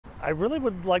I really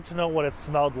would like to know what it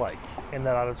smelled like in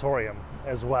that auditorium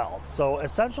as well. So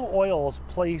essential oils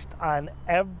placed on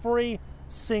every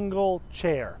single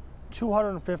chair,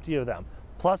 250 of them,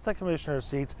 plus the commissioner's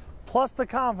seats, plus the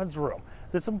conference room.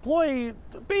 This employee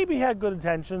maybe had good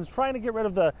intentions, trying to get rid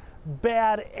of the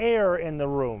bad air in the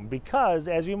room because,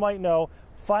 as you might know,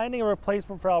 finding a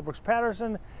replacement for Albrecht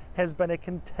Patterson has been a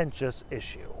contentious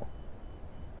issue.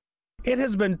 It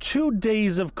has been 2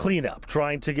 days of cleanup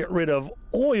trying to get rid of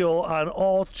oil on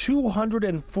all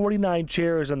 249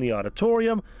 chairs in the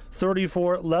auditorium,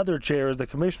 34 leather chairs the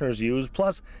commissioners used,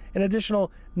 plus an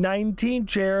additional 19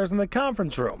 chairs in the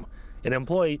conference room. An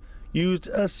employee used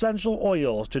essential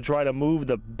oils to try to move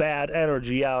the bad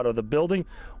energy out of the building.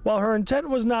 While her intent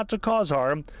was not to cause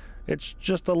harm, it's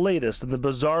just the latest in the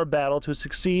bizarre battle to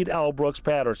succeed Albrecht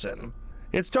Patterson.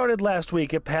 It started last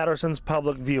week at Patterson's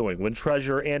public viewing when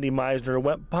Treasurer Andy Meisner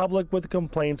went public with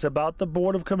complaints about the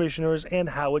Board of Commissioners and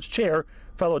how its chair,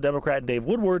 fellow Democrat Dave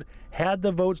Woodward, had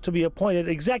the votes to be appointed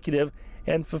executive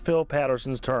and fulfill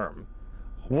Patterson's term.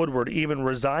 Woodward even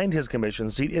resigned his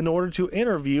commission seat in order to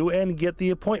interview and get the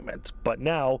appointment, but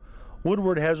now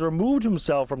Woodward has removed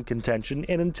himself from contention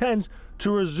and intends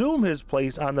to resume his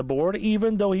place on the board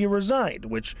even though he resigned,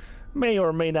 which may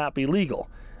or may not be legal.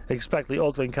 Expect the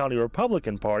Oakland County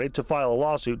Republican Party to file a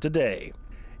lawsuit today.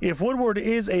 If Woodward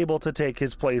is able to take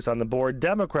his place on the board,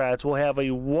 Democrats will have a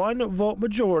 1-vote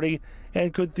majority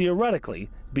and could theoretically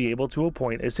be able to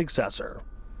appoint a successor.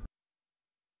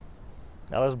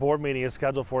 Now, this board meeting is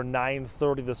scheduled for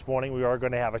 9:30 this morning. We are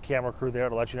going to have a camera crew there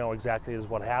to let you know exactly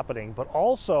what's happening. But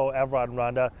also, Evrod and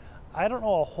Rhonda, I don't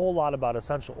know a whole lot about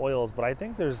essential oils, but I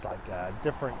think there's like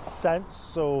different scents.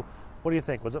 So what do you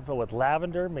think? Was it filled with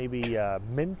lavender, maybe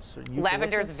mint?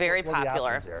 Lavender is very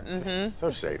popular.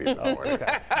 So shady. Oh,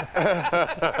 okay.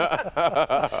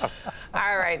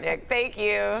 All right, Nick, thank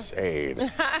you. Shade.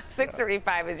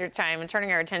 6:35 is your time. And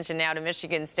turning our attention now to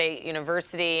Michigan State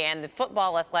University and the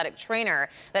football athletic trainer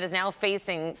that is now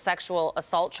facing sexual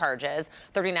assault charges.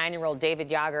 39-year-old David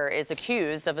Yager is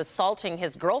accused of assaulting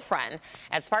his girlfriend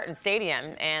at Spartan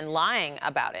Stadium and lying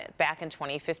about it back in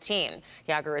 2015.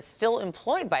 Yager is still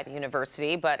employed by the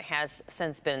university, but has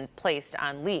since been placed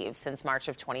on leave since March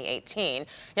of 2018.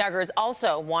 Yager is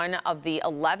also one of the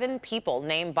 11 people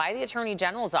named by the Attorney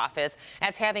General's office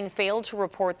as having failed to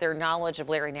report their knowledge of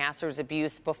Larry Nassar's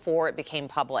abuse before it became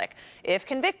public. If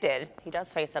convicted, he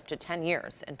does face up to 10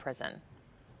 years in prison.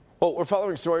 Well, we're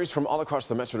following stories from all across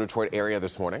the Metro Detroit area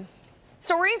this morning.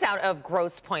 Stories out of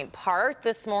Grosse Pointe Park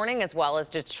this morning, as well as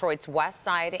Detroit's west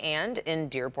side and in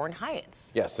Dearborn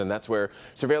Heights. Yes, and that's where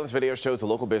surveillance video shows a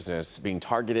local business being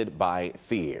targeted by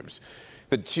thieves.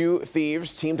 The two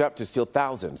thieves teamed up to steal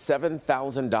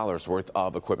 $7,000 worth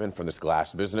of equipment from this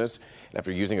glass business. And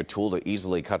after using a tool to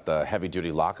easily cut the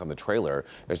heavy-duty lock on the trailer,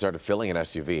 they started filling that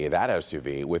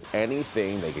SUV, with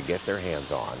anything they could get their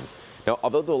hands on. Now,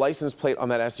 although the license plate on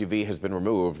that SUV has been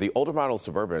removed, the older model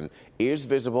Suburban is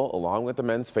visible along with the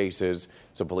men's faces,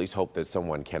 so police hope that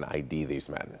someone can ID these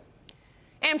men.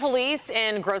 And police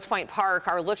in Grosse Pointe Park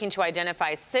are looking to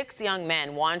identify 6 young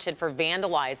men wanted for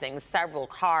vandalizing several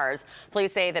cars.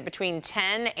 Police say that between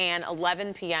 10 and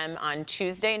 11 p.m. on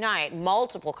Tuesday night,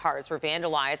 multiple cars were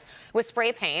vandalized with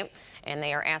spray paint, and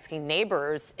they are asking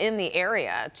neighbors in the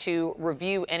area to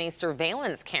review any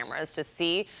surveillance cameras to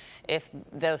see if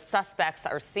the suspects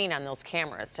are seen on those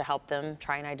cameras to help them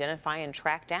try and identify and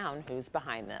track down who's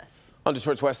behind this. On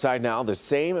Detroit's west side now, the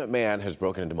same man has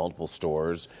broken into multiple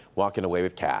stores, walking away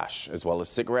with cash, as well as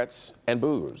cigarettes and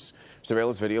booze.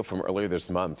 Surveillance video from earlier this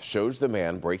month shows the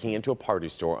man breaking into a party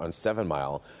store on 7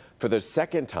 Mile for the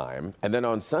second time, and then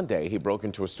on Sunday, he broke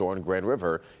into a store in Grand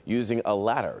River using a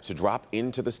ladder to drop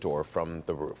into the store from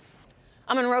the roof.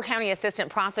 A Monroe County assistant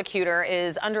prosecutor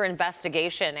is under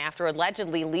investigation after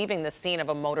allegedly leaving the scene of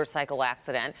a motorcycle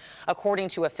accident. According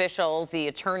to officials, the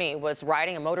attorney was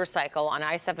riding a motorcycle on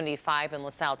I-75 in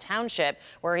LaSalle Township,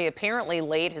 where he apparently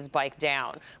laid his bike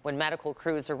down. When medical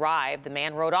crews arrived, the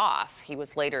man rode off. He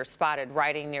was later spotted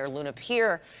riding near Luna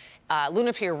Pier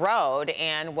Road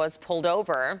and was pulled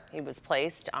over. He was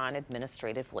placed on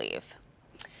administrative leave.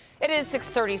 It is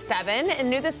 6:37 and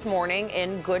new this morning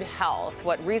in Good Health,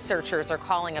 what researchers are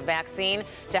calling a vaccine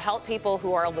to help people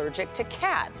who are allergic to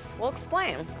cats. We'll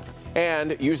explain.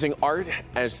 And using art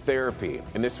as therapy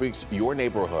in this week's Your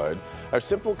Neighborhood, a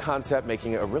simple concept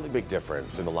making a really big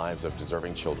difference in the lives of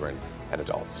deserving children and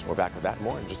adults. We're back with that and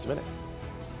more in just a minute.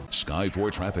 Sky 4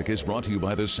 Traffic is brought to you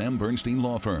by the Sam Bernstein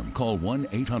Law Firm. Call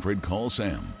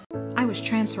 1-800-CALL-SAM. I was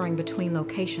transferring between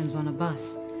locations on a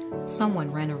bus. Someone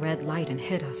ran a red light and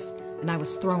hit us, and I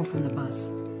was thrown from the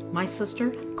bus. My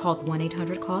sister called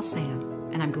 1-800-CALL-SAM,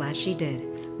 and I'm glad she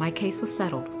did. My case was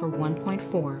settled for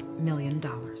 $1.4 million.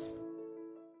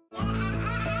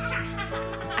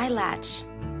 I latch.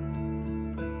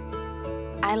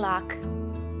 I lock.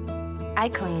 I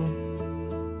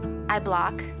clean. I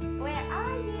block. Where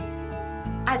are you?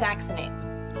 I vaccinate.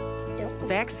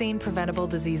 Vaccine-preventable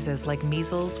diseases like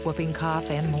measles, whooping cough,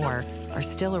 and more are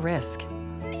still a risk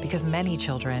because many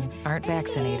children aren't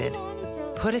vaccinated.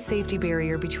 Put a safety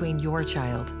barrier between your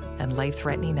child and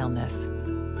life-threatening illness.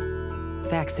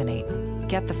 Vaccinate.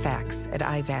 Get the facts at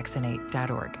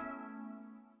ivaccinate.org.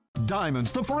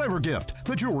 Diamonds, the forever gift.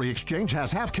 The Jewelry Exchange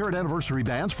has half-carat anniversary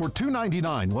bands for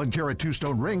 $2.99, 1-carat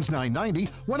 2-stone rings $9.90,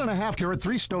 1.5-carat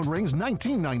 3-stone rings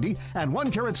 $19.90, and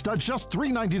 1-carat studs just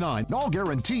 $3.99. All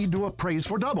guaranteed to appraise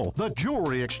for double. The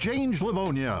Jewelry Exchange,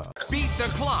 Livonia. Beat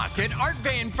the clock at Art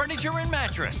Van Furniture and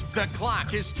Mattress. The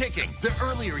clock is ticking. The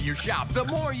earlier you shop, the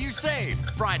more you save.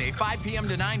 Friday, 5 p.m.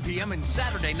 to 9 p.m. and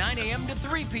Saturday, 9 a.m. to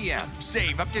 3 p.m.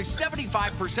 Save up to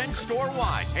 75%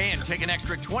 store-wide and take an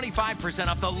extra 25%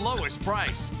 off the lowest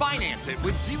price. Finance it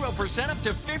with 0% up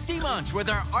to 50 months with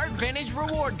our Art Vantage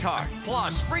reward card.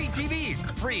 Plus free TVs,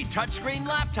 free touchscreen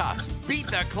laptops. Beat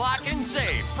the clock and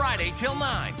save. Friday till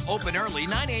 9. Open early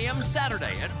 9 a.m.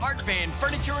 Saturday at Art Van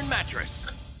Furniture and Mattress.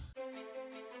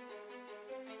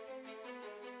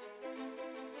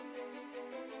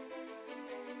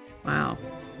 Wow.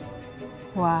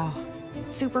 Wow.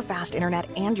 Super fast internet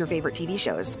and your favorite TV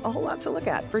shows. A whole lot to look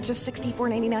at for just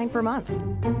 $64.99 per month.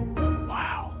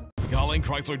 Wow. Gowling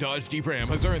Chrysler Dodge Jeep Ram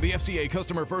has earned the FCA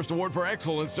Customer First Award for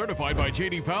Excellence certified by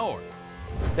J.D. Power.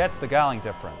 That's the Gowling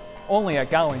difference. Only at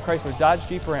Gowling Chrysler Dodge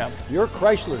Jeep Ram, your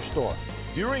Chrysler store.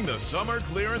 During the summer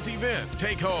clearance event,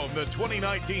 take home the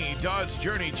 2019 Dodge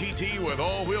Journey GT with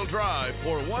all-wheel drive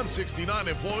or $169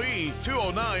 employee,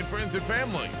 $209 friends and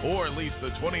family, or at least the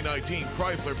 2019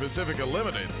 Chrysler Pacifica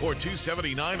Limited for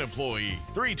 $279 employee,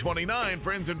 $329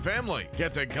 friends and family.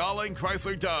 Get to Gowling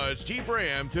Chrysler Dodge Jeep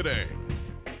Ram today.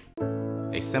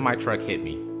 A semi-truck hit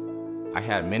me. I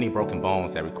had many broken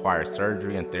bones that required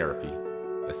surgery and therapy.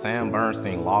 The Sam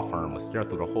Bernstein law firm was there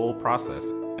through the whole process,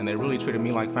 and they really treated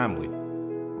me like family.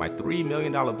 My $3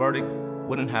 million verdict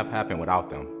wouldn't have happened without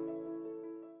them.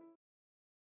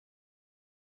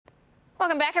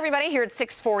 Welcome back, everybody, here at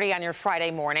 6:40 on your Friday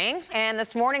morning. And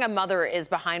this morning, a mother is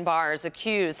behind bars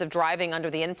accused of driving under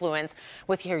the influence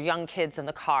with her young kids in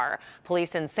the car.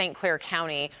 Police in St. Clair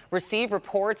County received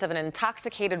reports of an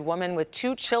intoxicated woman with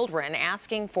 2 children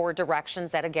asking for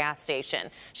directions at a gas station.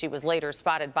 She was later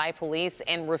spotted by police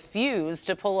and refused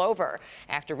to pull over.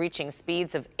 After reaching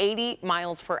speeds of 80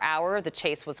 miles per hour, the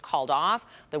chase was called off.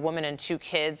 The woman and 2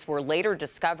 kids were later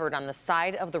discovered on the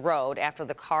side of the road after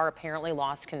the car apparently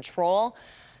lost control.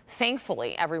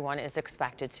 Thankfully, everyone is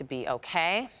expected to be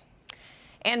okay.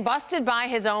 And busted by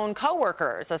his own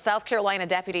co-workers, a South Carolina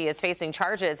deputy is facing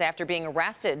charges after being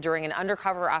arrested during an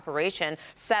undercover operation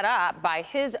set up by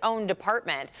his own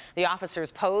department. The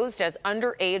officers posed as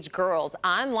underage girls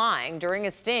online during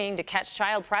a sting to catch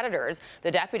child predators.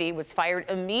 The deputy was fired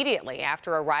immediately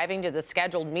after arriving to the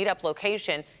scheduled meetup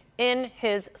location in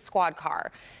his squad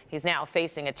car. He's now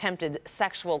facing attempted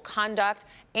sexual conduct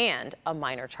and a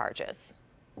minor charges.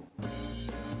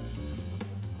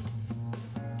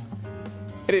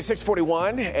 It is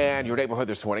 6:41, and your neighborhood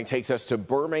this morning takes us to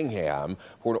Birmingham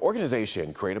for an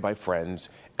organization created by friends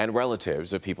and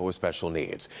relatives of people with special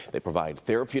needs. They provide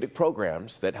therapeutic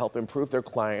programs that help improve their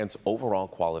clients' overall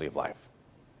quality of life.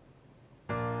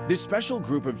 This special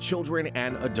group of children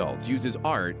and adults uses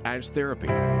art as therapy.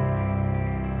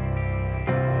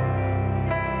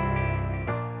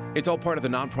 It's all part of the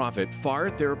nonprofit FAR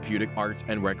Therapeutic Arts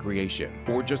and Recreation,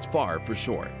 or just FAR for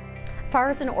short.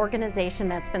 FAR is an organization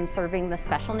that's been serving the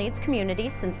special needs community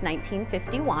since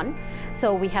 1951.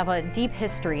 So we have a deep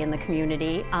history in the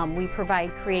community. We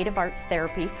provide creative arts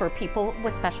therapy for people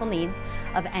with special needs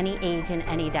of any age and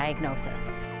any diagnosis.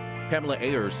 Pamela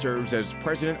Ayers serves as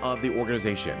president of the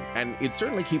organization, and it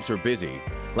certainly keeps her busy.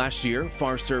 Last year,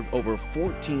 FAR served over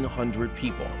 1,400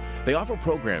 people. They offer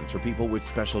programs for people with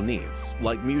special needs,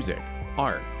 like music,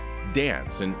 art,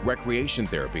 dance, and recreation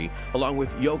therapy, along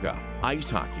with yoga, ice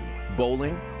hockey,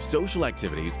 bowling, social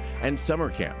activities, and summer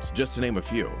camps, just to name a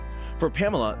few. For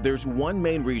Pamela, there's one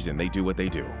main reason they do what they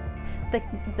do.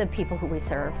 The people who we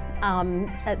serve.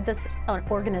 This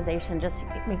organization just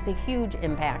makes a huge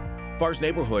impact. FAR's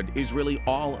neighborhood is really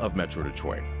all of Metro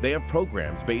Detroit. They have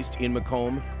programs based in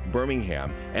Macomb,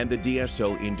 Birmingham, and the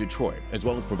DSO in Detroit, as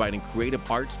well as providing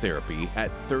creative arts therapy at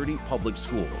 30 public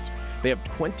schools. They have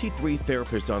 23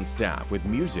 therapists on staff, with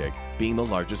music being the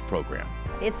largest program.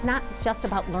 It's not just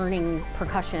about learning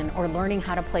percussion or learning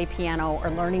how to play piano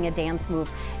or learning a dance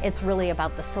move. It's really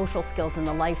about the social skills and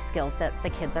the life skills that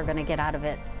the kids are going to get out of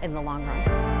it in the long run.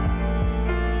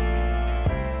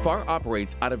 FAR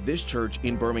operates out of this church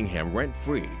in Birmingham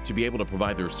rent-free to be able to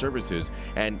provide their services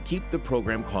and keep the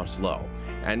program costs low.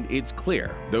 And it's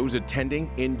clear those attending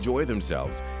enjoy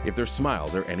themselves if their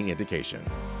smiles are any indication.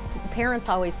 Parents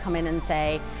always come in and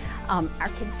say, our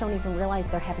kids don't even realize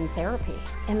they're having therapy,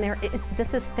 and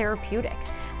this is therapeutic.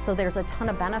 So there's a ton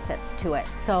of benefits to it.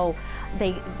 So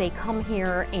they come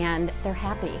here and they're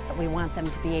happy. We want them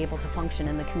to be able to function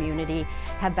in the community,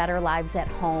 have better lives at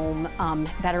home,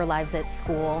 better lives at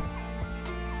school.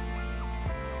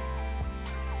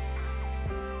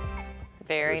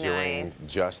 Very doing nice.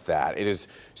 Just that. It is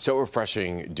so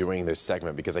refreshing doing this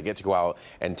segment because I get to go out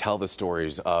and tell the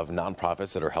stories of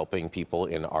nonprofits that are helping people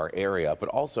in our area, but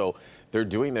also they're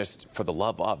doing this for the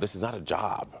love of. This is not a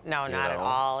job. No, not at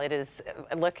all. It is.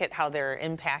 Look at how they're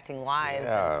impacting lives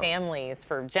and families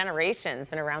for generations.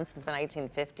 Been around since the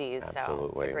 1950s. Absolutely.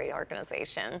 So it's a great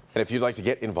organization. And if you'd like to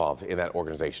get involved in that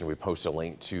organization, we post a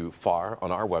link to FAR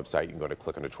on our website. You can go to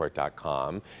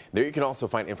clickondetroit.com. There you can also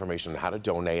find information on how to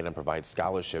donate and provide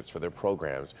scholarships for their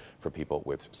programs for people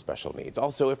with special needs.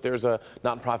 Also, if there's a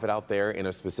nonprofit out there in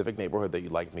a specific neighborhood that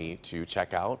you'd like me to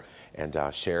check out and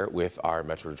share with our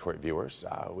Metro Detroit viewers,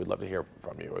 we'd love to hear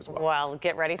from you as well. Well,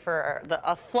 get ready for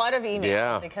a flood of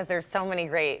emails because there's so many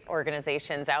great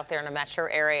organizations out there in the metro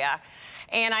area.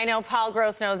 And I know Paul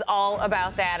Gross knows all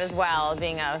about that as well,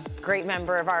 being a great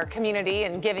member of our community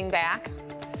and giving back.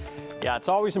 Yeah, it's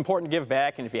always important to give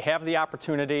back, and if you have the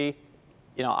opportunity,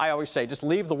 you know, I always say just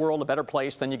leave the world a better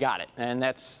place than you got it, and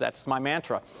that's my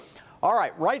mantra. All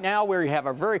right, right now we have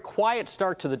a very quiet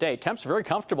start to the day. Temps are very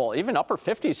comfortable, even upper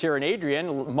 50s here in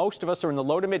Adrian. Most of us are in the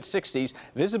low to mid 60s.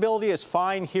 Visibility is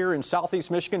fine here in southeast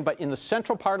Michigan, but in the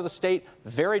central part of the state,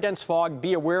 very dense fog.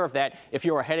 Be aware of that if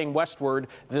you are heading westward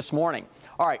this morning.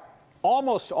 All right.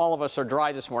 Almost all of us are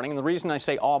dry this morning, and the reason I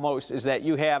say almost is that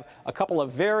you have a couple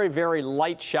of very, very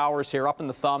light showers here up in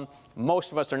the thumb.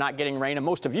 Most of us are not getting rain, and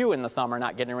most of you in the thumb are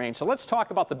not getting rain. So let's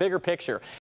talk about the bigger picture.